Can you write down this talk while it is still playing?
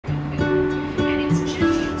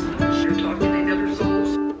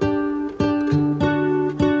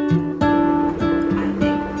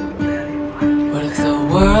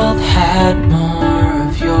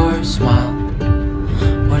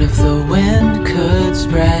could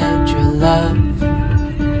spread your love?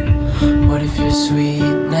 What if your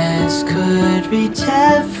sweetness could reach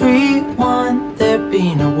everyone? There'd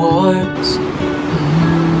be no wars.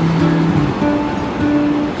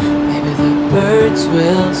 Maybe the birds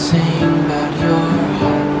will sing about your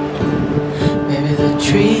heart. Maybe the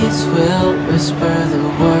trees will whisper the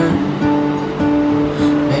word.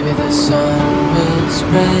 Maybe the sun will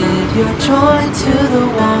spread your joy to the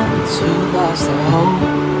ones who lost their hope.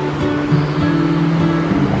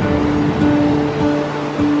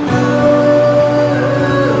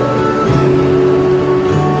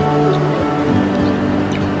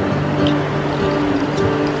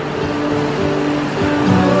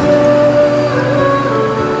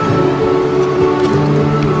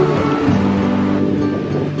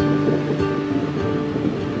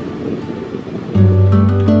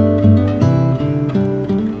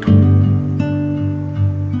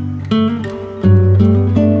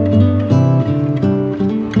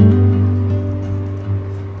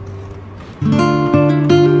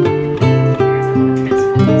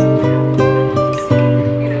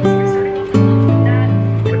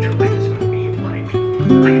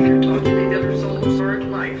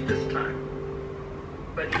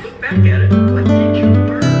 But you look back at it, what did you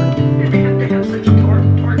learn? And they have to have such a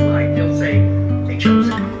tart life. They'll say, they chose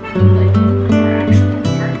it. Like, our actual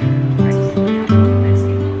partner, I just looked at the next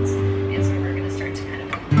few months, and so we're going to start to kind of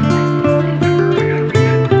realize these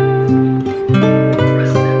things. The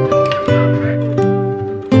rest of them don't have contract.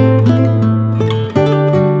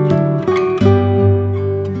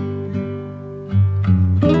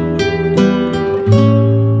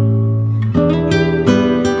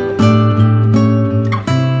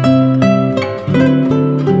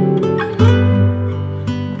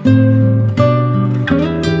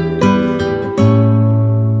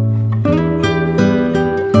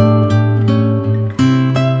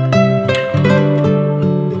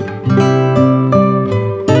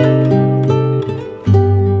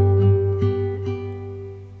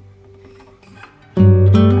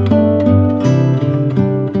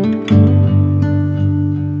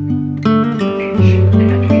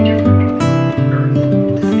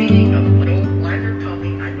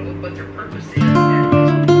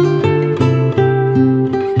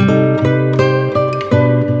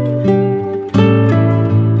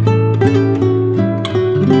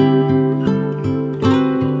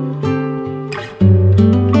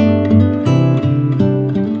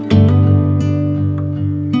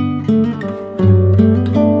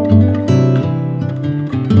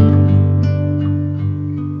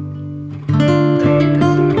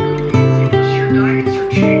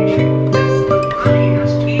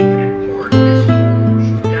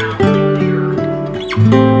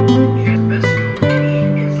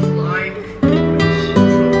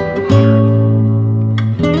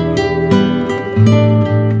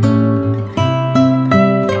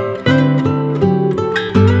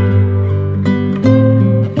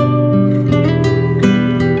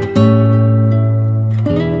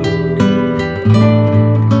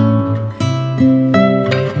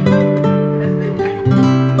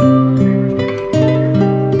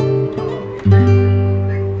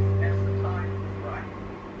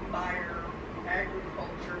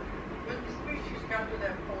 Agriculture, when the species got to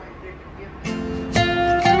that point, they could give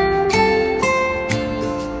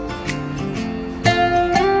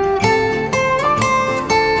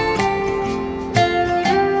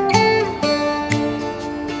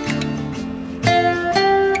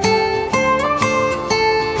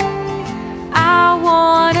I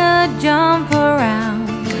wanna jump around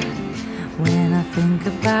when I think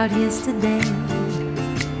about yesterday.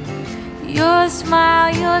 Your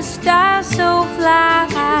smile, your style so fly.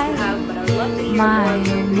 My,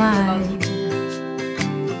 oh my.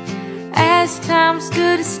 As time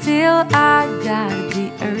stood still, I got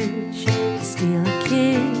the urge to steal a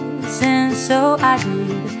kiss, and so I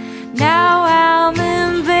did. Now I'm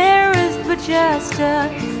embarrassed, but just a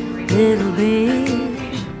little bit.